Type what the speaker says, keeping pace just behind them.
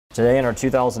Today in our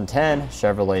 2010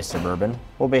 Chevrolet Suburban,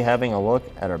 we'll be having a look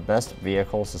at our best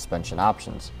vehicle suspension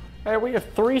options. All right, we have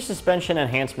 3 suspension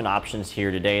enhancement options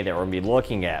here today that we're going to be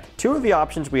looking at. 2 of the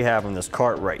options we have on this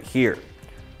cart right here.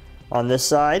 On this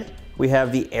side, we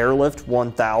have the Airlift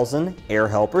 1000 air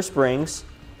helper springs,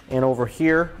 and over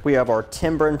here we have our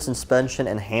Timbren Suspension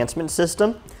Enhancement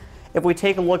System. If we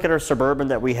take a look at our Suburban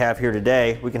that we have here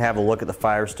today, we can have a look at the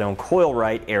Firestone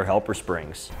Coil-Rite air helper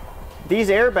springs. These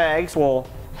airbags will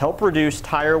help reduce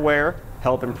tire wear,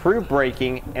 help improve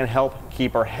braking, and help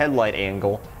keep our headlight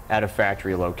angle at a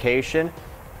factory location,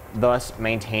 thus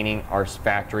maintaining our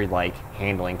factory-like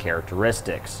handling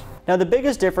characteristics. Now, the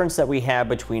biggest difference that we have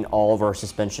between all of our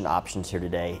suspension options here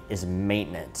today is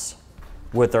maintenance.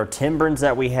 With our Timbrens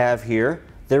that we have here,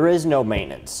 there is no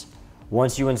maintenance.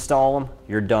 Once you install them,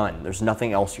 you're done. There's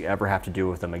nothing else you ever have to do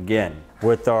with them again.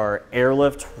 With our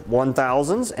Airlift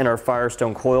 1000s and our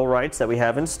Firestone Coil-Rites that we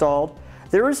have installed,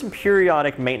 there is some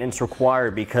periodic maintenance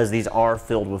required because these are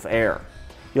filled with air.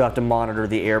 You'll have to monitor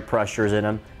the air pressures in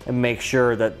them and make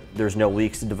sure that there's no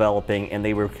leaks developing and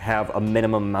they will have a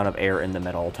minimum amount of air in them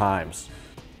at all times.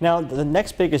 Now, the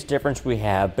next biggest difference we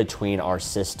have between our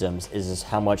systems is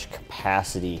how much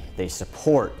capacity they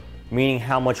support, meaning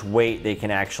how much weight they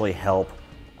can actually help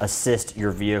assist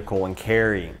your vehicle in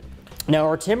carrying. Now,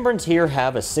 our Timbrens here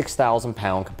have a 6,000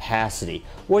 pound capacity.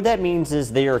 What that means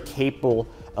is they are capable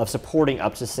of supporting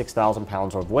up to 6,000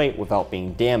 pounds of weight without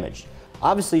being damaged.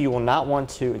 Obviously, you will not want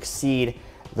to exceed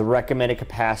the recommended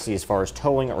capacity as far as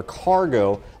towing or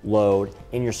cargo load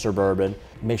in your Suburban.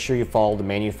 Make sure you follow the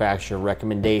manufacturer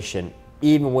recommendation,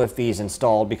 even with these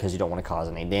installed, because you don't want to cause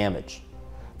any damage.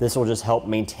 This will just help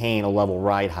maintain a level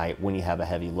ride height when you have a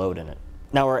heavy load in it.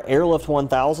 Now, our Airlift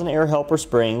 1000 air helper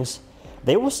springs,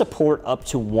 they will support up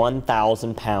to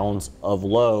 1,000 pounds of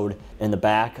load in the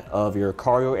back of your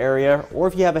cargo area, or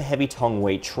if you have a heavy tongue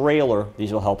weight trailer,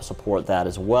 these will help support that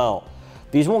as well.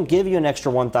 These won't give you an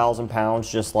extra 1,000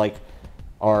 pounds, just like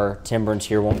our Timbrens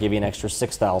here won't give you an extra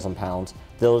 6,000 pounds.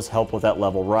 Those help with that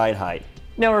level ride height.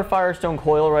 Now, our Firestone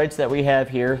Coil-Rites that we have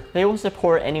here, they will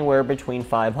support anywhere between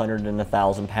 500 and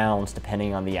 1,000 pounds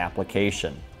depending on the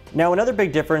application. Now, another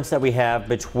big difference that we have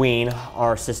between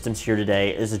our systems here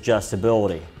today is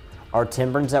adjustability. Our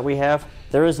Timbrens that we have,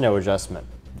 there is no adjustment.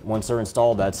 Once they're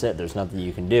installed, that's it. There's nothing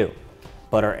you can do.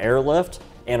 But our Airlift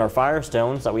and our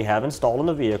Firestones that we have installed in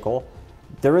the vehicle,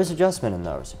 there is adjustment in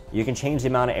those. You can change the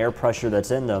amount of air pressure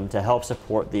that's in them to help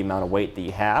support the amount of weight that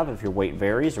you have if your weight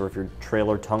varies or if your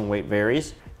trailer tongue weight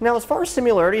varies. Now, as far as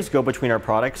similarities go between our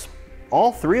products,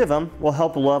 all 3 of them will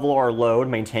help level our load,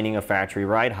 maintaining a factory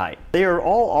ride height. They are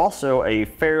all also a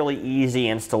fairly easy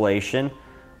installation,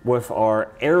 with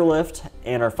our Airlift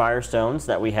and our Firestones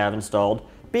that we have installed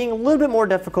being a little bit more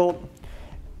difficult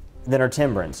than our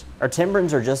Timbrens. Our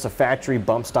Timbrens are just a factory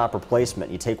bump stop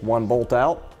replacement. You take one bolt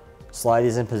out, slide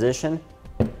these in position,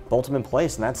 bolt them in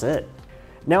place, and that's it.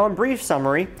 Now, in brief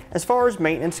summary, as far as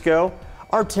maintenance go,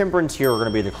 our Timbrens here are going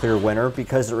to be the clear winner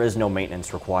because there is no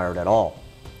maintenance required at all.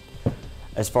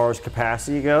 As far as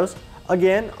capacity goes,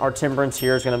 again, our Timbrens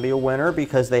here is going to be a winner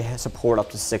because they support up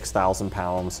to 6,000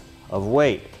 pounds of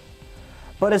weight.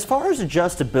 But as far as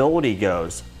adjustability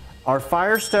goes, our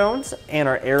Firestones and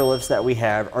our Airlifts that we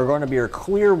have are going to be our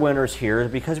clear winners here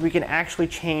because we can actually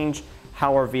change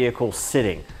how our vehicle's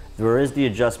sitting. There is the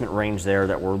adjustment range there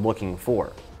that we're looking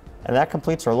for. And that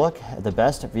completes our look at the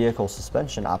best vehicle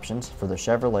suspension options for the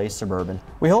Chevrolet Suburban.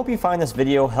 We hope you find this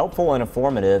video helpful and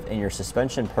informative in your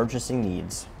suspension purchasing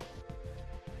needs.